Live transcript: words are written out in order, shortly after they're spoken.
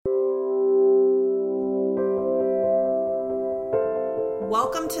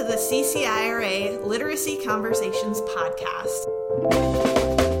Welcome to the CCIRA Literacy Conversations podcast.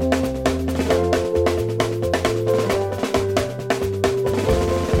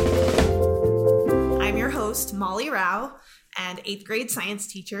 I'm your host, Molly Rao, and 8th grade science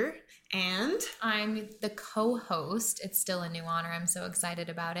teacher, and I'm the co-host. It's still a new honor. I'm so excited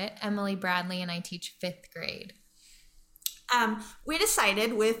about it. Emily Bradley, and I teach 5th grade. We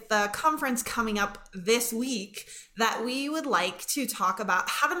decided with the conference coming up this week that we would like to talk about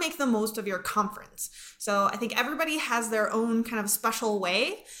how to make the most of your conference. So I think everybody has their own kind of special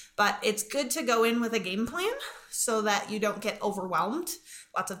way, but it's good to go in with a game plan so that you don't get overwhelmed.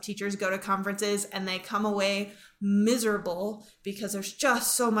 Lots of teachers go to conferences and they come away miserable because there's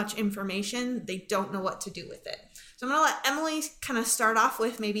just so much information, they don't know what to do with it. So I'm going to let Emily kind of start off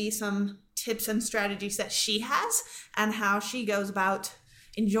with maybe some tips and strategies that she has and how she goes about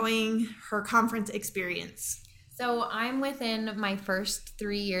enjoying her conference experience. So I'm within my first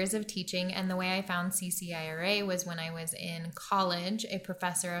 3 years of teaching, and the way I found CCIRA was when I was in college. A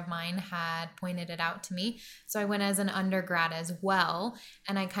professor of mine had pointed it out to me. So I went as an undergrad as well,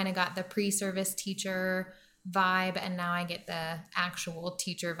 and I kind of got the pre-service teacher vibe, and now I get the actual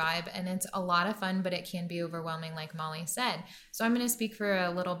teacher vibe, and it's a lot of fun, but it can be overwhelming, like Molly said. So I'm going to speak for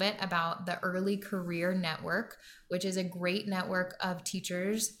a little bit about the Early Career Network, which is a great network of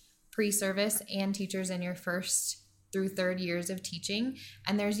teachers, pre-service, and teachers in your first through third years of teaching.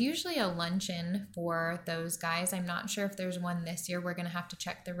 And there's usually a luncheon for those guys. I'm not sure if there's one this year. We're going to have to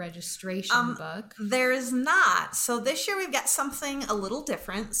check the registration book. There's not. So this year we've got something a little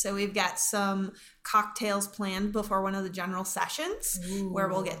different. So we've got some cocktails planned before one of the general sessions. Ooh. Where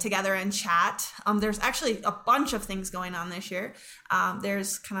we'll get together and chat. There's actually a bunch of things going on this year.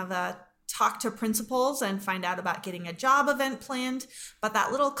 There's kind of a talk to principals and find out about getting a job event planned, but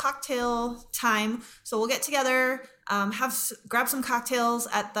that little cocktail time. So we'll get together, grab some cocktails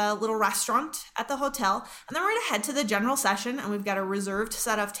at the little restaurant at the hotel, and then we're going to head to the general session, and we've got a reserved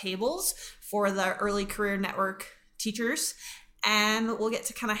set of tables for the Early Career Network teachers, and we'll get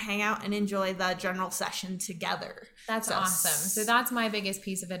to kind of hang out and enjoy the general session together. That's awesome. So that's my biggest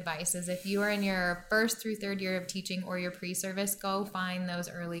piece of advice is if you are in your first through third year of teaching or your pre-service, go find those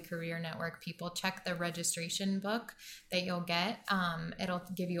Early Career Network people. Check the registration book that you'll get. It'll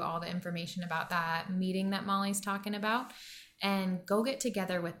give you all the information about that meeting that Molly's talking about. And go get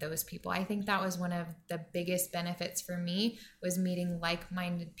together with those people. I think that was one of the biggest benefits for me was meeting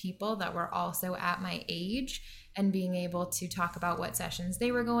like-minded people that were also at my age and being able to talk about what sessions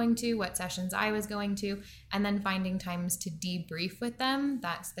they were going to, what sessions I was going to, and then finding times to debrief with them.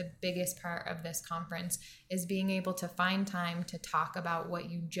 That's the biggest part of this conference is being able to find time to talk about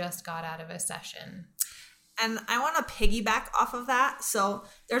what you just got out of a session. And I want to piggyback off of that. So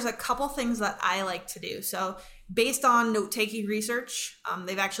there's a couple things that I like to do. So based on note-taking research,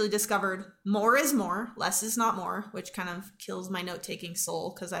 they've actually discovered more is more, less is not more, which kind of kills my note-taking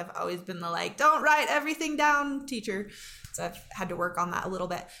soul because I've always been the don't write everything down teacher. So I've had to work on that a little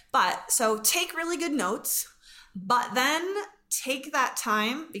bit. But so take really good notes, but then take that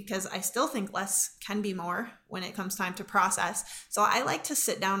time because I still think less can be more when it comes time to process. So I like to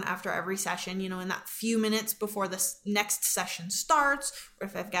sit down after every session, in that few minutes before the next session starts, or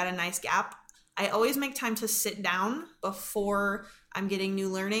if I've got a nice gap, I always make time to sit down before I'm getting new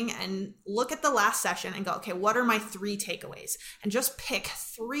learning and look at the last session and go, okay, what are my 3 takeaways? And just pick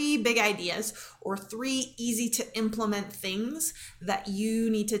 3 big ideas or 3 easy to implement things that you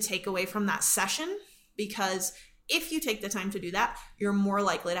need to take away from that session, because if you take the time to do that, you're more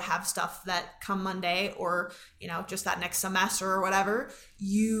likely to have stuff that come Monday or, just that next semester or whatever,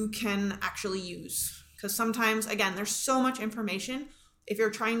 you can actually use. Because sometimes, again, there's so much information. If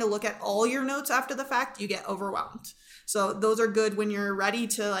you're trying to look at all your notes after the fact, you get overwhelmed. So those are good when you're ready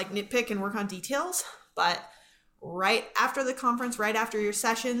to nitpick and work on details. But right after the conference, right after your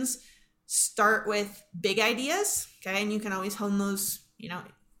sessions, start with big ideas, okay? And you can always hone those,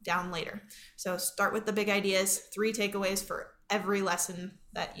 down later. So start with the big ideas, 3 takeaways for every lesson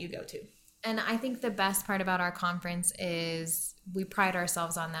that you go to. And I think the best part about our conference is we pride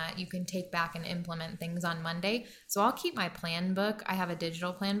ourselves on that. You can take back and implement things on Monday. So I'll keep my plan book. I have a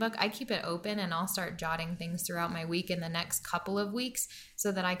digital plan book. I keep it open and I'll start jotting things throughout my week in the next couple of weeks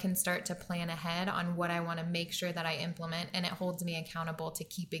so that I can start to plan ahead on what I want to make sure that I implement, and it holds me accountable to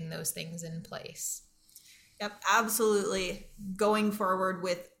keeping those things in place. Yep, absolutely. Going forward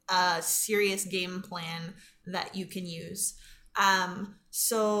with a serious game plan that you can use.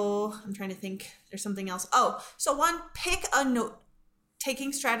 So I'm trying to think, there's something else. So one, pick a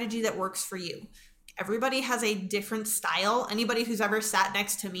note-taking strategy that works for you. everybody has a different style. Anybody who's ever sat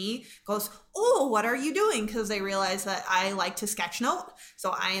next to me goes, oh, what are you doing? Because they realize that I like to sketch note.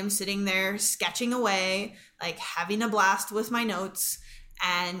 So I am sitting there sketching away, like having a blast with my notes,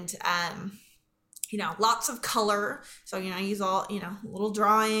 and, lots of color. So, I use all, little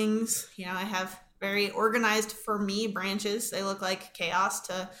drawings. I have very organized, for me, branches. They look like chaos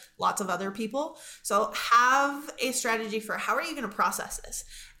to lots of other people. So have a strategy for how are you going to process this?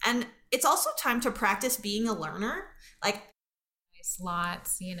 And it's also time to practice being a learner. Like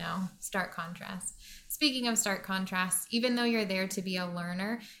lots, stark contrast. Speaking of stark contrast, even though you're there to be a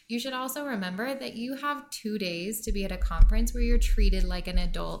learner, you should also remember that you have 2 days to be at a conference where you're treated like an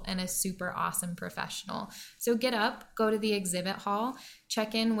adult and a super awesome professional. So get up, go to the exhibit hall,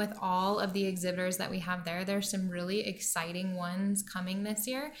 check in with all of the exhibitors that we have there. There's some really exciting ones coming this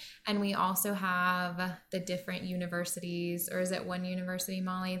year. And we also have the different universities, or is it one university,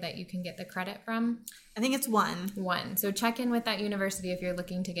 Molly, that you can get the credit from? I think it's one. So check in with that university if you're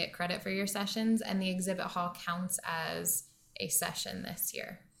looking to get credit for your sessions, and the exhibit hall counts as a session this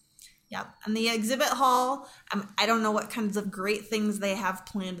year. Yep. And the exhibit hall, I don't know what kinds of great things they have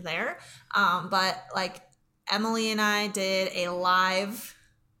planned there, but like Emily and I did a live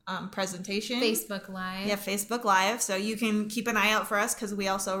presentation. Facebook Live. Yeah, Facebook Live. So you can keep an eye out for us because we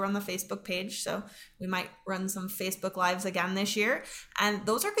also run the Facebook page. So we might run some Facebook Lives again this year. And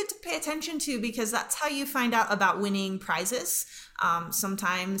those are good to pay attention to because that's how you find out about winning prizes.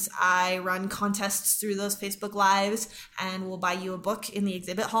 Sometimes I run contests through those Facebook Lives and we'll buy you a book in the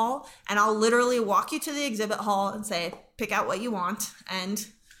exhibit hall. And I'll literally walk you to the exhibit hall and say, pick out what you want and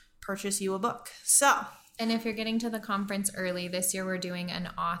purchase you a book. So... And if you're getting to the conference early, this year we're doing an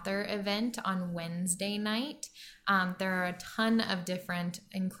author event on Wednesday night. There are a ton of different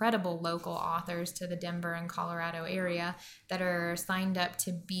incredible local authors to the Denver and Colorado area that are signed up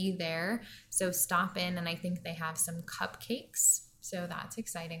to be there. So stop in, and I think they have some cupcakes. So that's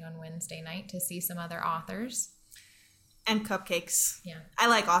exciting on Wednesday night to see some other authors. And cupcakes. Yeah. I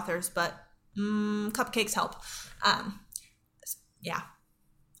like authors, but cupcakes help. Yeah.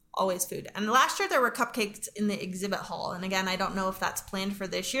 Always food. And last year there were cupcakes in the exhibit hall. And again, I don't know if that's planned for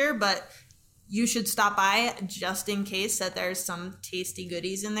this year, but you should stop by just in case that there's some tasty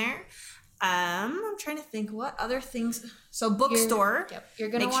goodies in there. I'm trying to think what other things. So bookstore. You're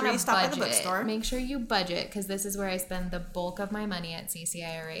going to want to stop budget. By the bookstore. Make sure you budget because this is where I spend the bulk of my money at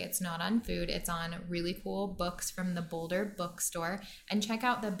CCIRA. It's not on food. It's on really cool books from the Boulder bookstore. And check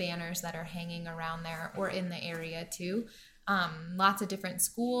out the banners that are hanging around there or in the area too. Lots of different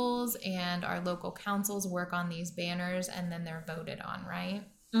schools and our local councils work on these banners and then they're voted on, right?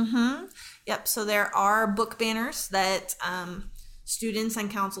 Mm-hmm. Yep. So there are book banners that students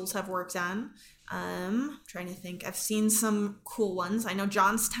and councils have worked on. Trying to think. I've seen some cool ones. I know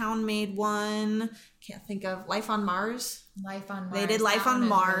Johnstown made one. Can't think of Life on Mars. Life on Mars. They did Life on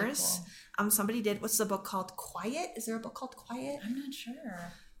Mars. Really cool. Somebody did. What's the book called? Quiet? Is there a book called Quiet? I'm not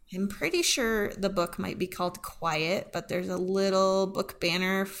sure. I'm pretty sure the book might be called Quiet, but there's a little book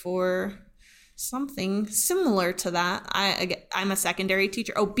banner for something similar to that. I'm a secondary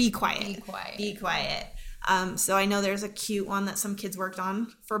teacher. Oh, Be Quiet. Be Quiet. Be Quiet. So I know there's a cute one that some kids worked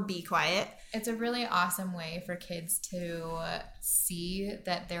on for Be Quiet. It's a really awesome way for kids to see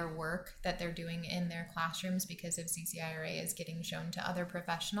that their work that they're doing in their classrooms because of CCIRA is getting shown to other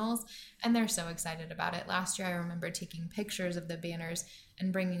professionals, and they're so excited about it. Last year, I remember taking pictures of the banners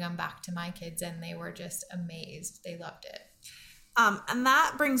and bringing them back to my kids, and they were just amazed. They loved it. And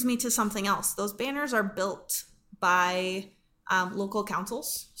that brings me to something else. Those banners are built by local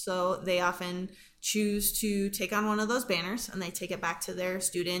councils, so they often choose to take on one of those banners and they take it back to their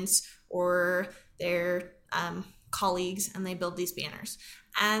students or their colleagues and they build these banners.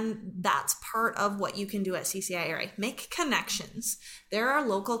 And that's part of what you can do at CCIRA. Make connections. There are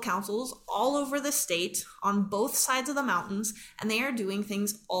local councils all over the state on both sides of the mountains, and they are doing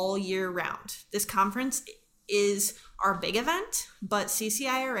things all year round. This conference is our big event, but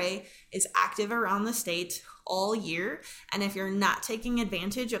CCIRA is active around the state all year. And if you're not taking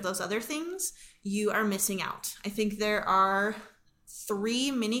advantage of those other things, you are missing out. I think there are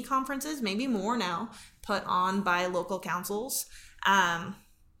 3 mini conferences, maybe more now, put on by local councils.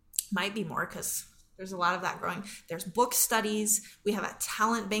 Might be more because there's a lot of that growing. There's book studies. We have a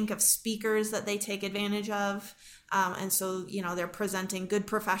talent bank of speakers that they take advantage of. And so, they're presenting good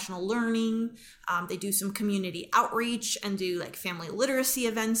professional learning. They do some community outreach and do like family literacy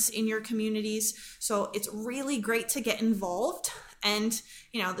events in your communities. So it's really great to get involved. And,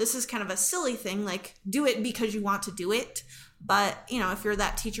 this is kind of a silly thing, like do it because you want to do it. But, if you're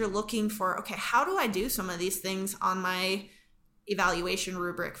that teacher looking for, okay, how do I do some of these things on my, evaluation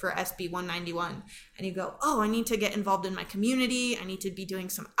rubric for SB 191, and you go, oh, I need to get involved in my community. I need to be doing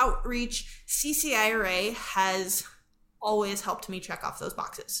some outreach. CCIRA has always helped me check off those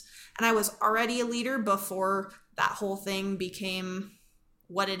boxes. And I was already a leader before that whole thing became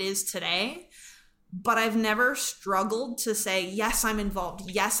what it is today. But I've never struggled to say, yes, I'm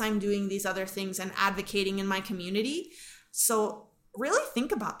involved. Yes, I'm doing these other things and advocating in my community. So really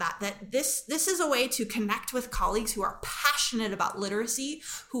think about that this is a way to connect with colleagues who are passionate about literacy,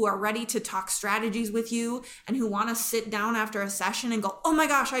 who are ready to talk strategies with you, and who want to sit down after a session and go, oh my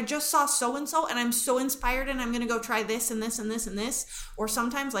gosh, I just saw so-and-so and I'm so inspired and I'm going to go try this and this and this and this. Or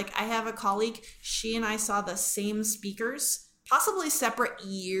sometimes, like, I have a colleague, she and I saw the same speakers, possibly separate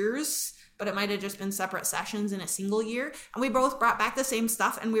years, but it might have just been separate sessions in a single year. And we both brought back the same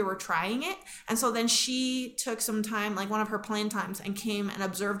stuff and we were trying it. And so then she took some time, like one of her planned times, and came and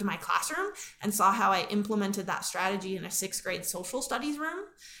observed my classroom and saw how I implemented that strategy in a 6th grade social studies room.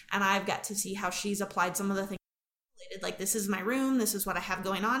 And I've got to see how she's applied some of the things. Like, this is my room, this is what I have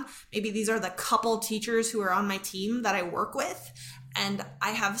going on. Maybe these are the couple teachers who are on my team that I work with. And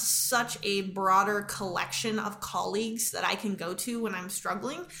I have such a broader collection of colleagues that I can go to when I'm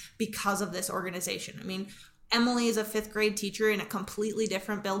struggling because of this organization. I mean, Emily is a 5th grade teacher in a completely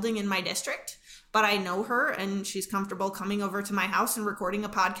different building in my district, but I know her and she's comfortable coming over to my house and recording a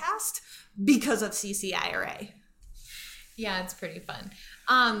podcast because of CCIRA. Yeah, it's pretty fun.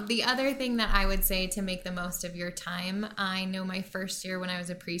 The other thing that I would say to make the most of your time, I know my first year when I was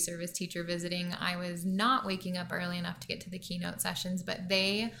a pre-service teacher visiting, I was not waking up early enough to get to the keynote sessions, but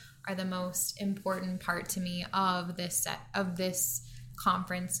they are the most important part to me of this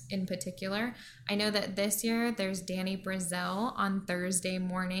conference in particular. I know that this year there's Danny Brazel on Thursday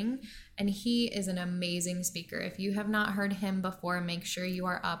morning, and he is an amazing speaker. If you have not heard him before, make sure you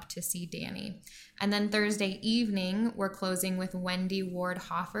are up to see Danny. And then Thursday evening, we're closing with Wendy Ward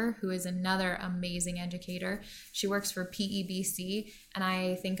Hoffer, who is another amazing educator. She works for PEBC, and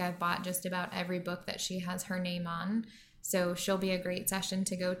I think I've bought just about every book that she has her name on. So she'll be a great session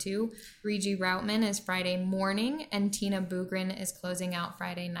to go to. Regi Routman is Friday morning, and Tina Bugren is closing out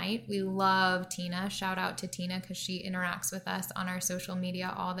Friday night. We love Tina. Shout out to Tina because she interacts with us on our social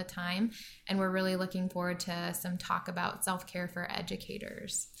media all the time. And we're really looking forward to some talk about self-care for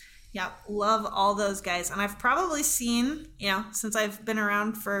educators. Yeah, love all those guys. And I've probably seen, since I've been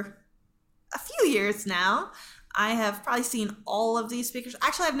around for a few years now, I have probably seen all of these speakers.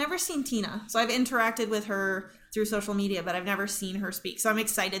 Actually, I've never seen Tina. So I've interacted with her through social media, but I've never seen her speak. So I'm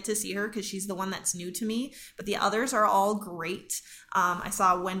excited to see her because she's the one that's new to me. But the others are all great. I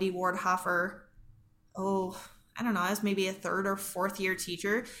saw Wendy Ward Hoffer, I don't know, as maybe a 3rd or 4th year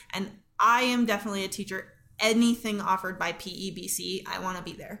teacher. And I am definitely a teacher. Anything offered by PEBC, I want to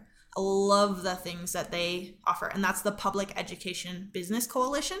be there. I love the things that they offer. And that's the Public Education Business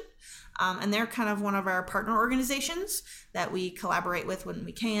Coalition. And they're kind of one of our partner organizations that we collaborate with when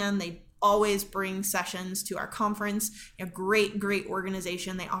we can. They always bring sessions to our conference. Great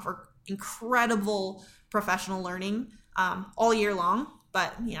organization. They offer incredible professional learning all year long,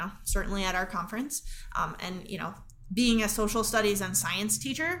 but certainly at our conference. And being a social studies and science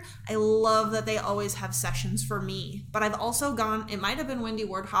teacher, I love that they always have sessions for me. But I've also gone, it might have been Wendy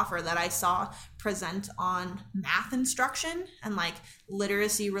Ward Hoffer that I saw present on math instruction and like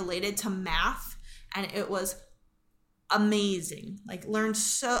literacy related to math. And it was amazing. Like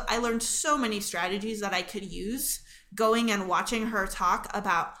I learned so many strategies that I could use going and watching her talk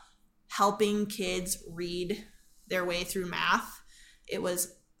about helping kids read their way through math. It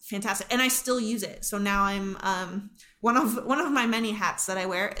was fantastic. And I still use it. So now I'm one of my many hats that I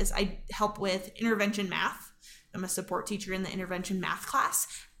wear is I help with intervention math. I'm a support teacher in the intervention math class,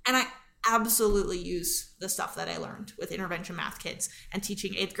 and I absolutely use the stuff that I learned with intervention math kids. And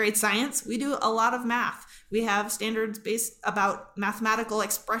teaching 8th grade science, we do a lot of math. We have standards based about mathematical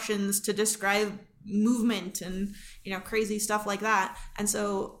expressions to describe movement and crazy stuff like that. And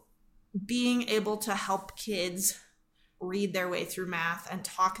so being able to help kids read their way through math and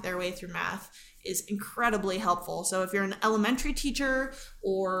talk their way through math is incredibly helpful. So if you're an elementary teacher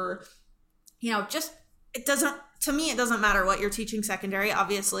or, to me, it doesn't matter what you're teaching secondary.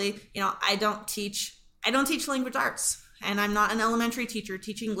 Obviously, I don't teach language arts, and I'm not an elementary teacher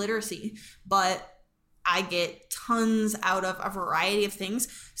teaching literacy, but I get tons out of a variety of things.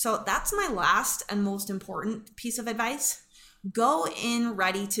 So that's my last and most important piece of advice. Go in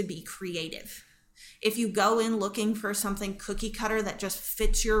ready to be creative. If you go in looking for something cookie cutter that just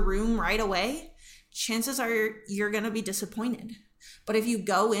fits your room right away, chances are you're going to be disappointed. But if you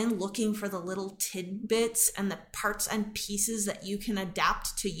go in looking for the little tidbits and the parts and pieces that you can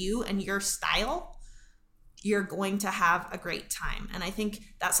adapt to you and your style, you're going to have a great time. And I think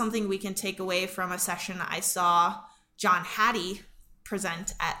that's something we can take away from a session I saw John Hattie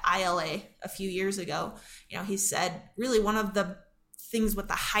present at ILA a few years ago. He said really one of the things with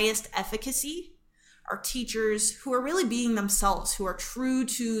the highest efficacy are teachers who are really being themselves, who are true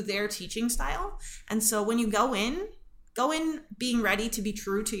to their teaching style. And so when you go in being ready to be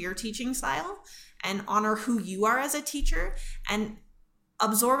true to your teaching style and honor who you are as a teacher and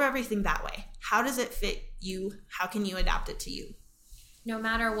absorb everything that way. How does it fit you? How can you adapt it to you? No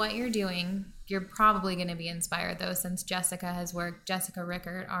matter what you're doing, you're probably going to be inspired, though, since Jessica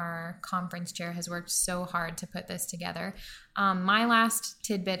Rickert, our conference chair, has worked so hard to put this together. My last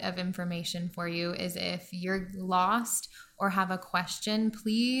tidbit of information for you is if you're lost or have a question,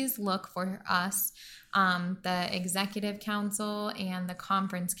 please look for us. The executive council and the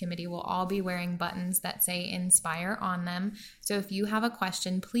conference committee will all be wearing buttons that say Inspire on them. So if you have a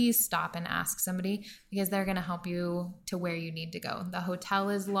question, please stop and ask somebody because they're going to help you to where you need to go. The hotel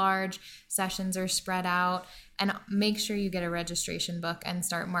is large, sessions are spread out, and make sure you get a registration book and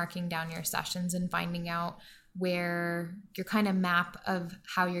start marking down your sessions and finding out where your kind of map of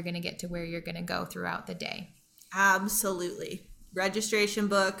how you're going to get to where you're going to go throughout the day. Absolutely. Registration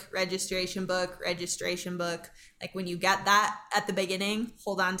book. Like when you get that at the beginning,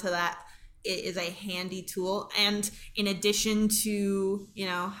 hold on to that. It is a handy tool. And in addition to,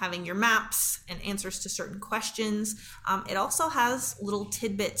 having your maps and answers to certain questions, it also has little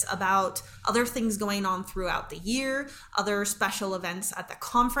tidbits about other things going on throughout the year, other special events at the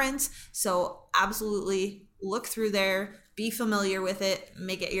conference. So absolutely look through there, be familiar with it,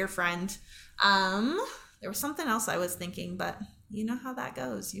 make it your friend. There was something else I was thinking, but you know how that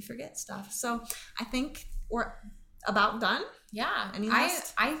goes. You forget stuff. So I think we're about done. Yeah.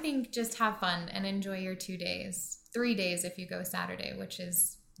 I think just have fun and enjoy your 2 days, 3 days if you go Saturday, which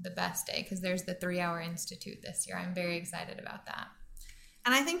is the best day because there's the 3-hour institute this year. I'm very excited about that.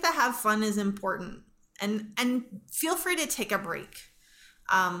 And I think that have fun is important and feel free to take a break.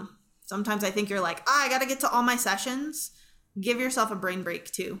 Sometimes I think you're like, I got to get to all my sessions. Give yourself a brain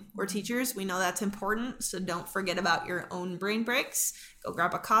break too. We're teachers. We know that's important. So don't forget about your own brain breaks. Go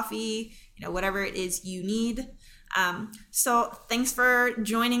grab a coffee, whatever it is you need. So thanks for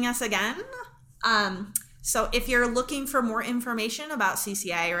joining us again. So if you're looking for more information about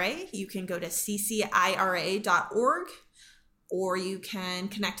CCIRA, you can go to ccira.org or you can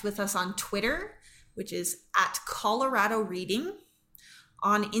connect with us on Twitter, which is @Colorado Reading.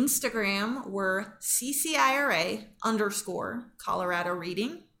 On Instagram, we're CCIRA_Colorado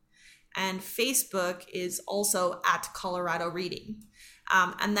Reading. And Facebook is also @Colorado Reading.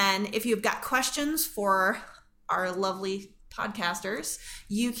 And then if you've got questions for our lovely podcasters,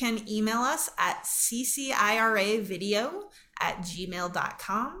 you can email us at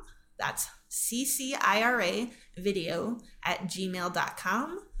cciravideo@gmail.com. That's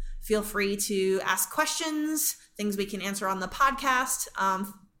cciravideo@gmail.com. Feel free to ask questions, things we can answer on the podcast,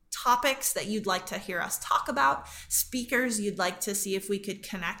 topics that you'd like to hear us talk about, speakers you'd like to see if we could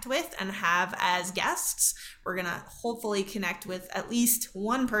connect with and have as guests. We're going to hopefully connect with at least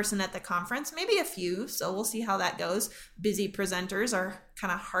one person at the conference, maybe a few, so we'll see how that goes. Busy presenters are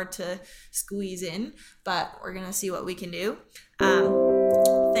kind of hard to squeeze in, but we're going to see what we can do.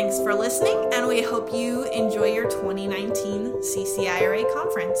 Thanks for listening, and we hope you enjoy your 2019 CCIRA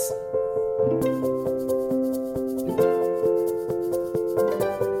conference.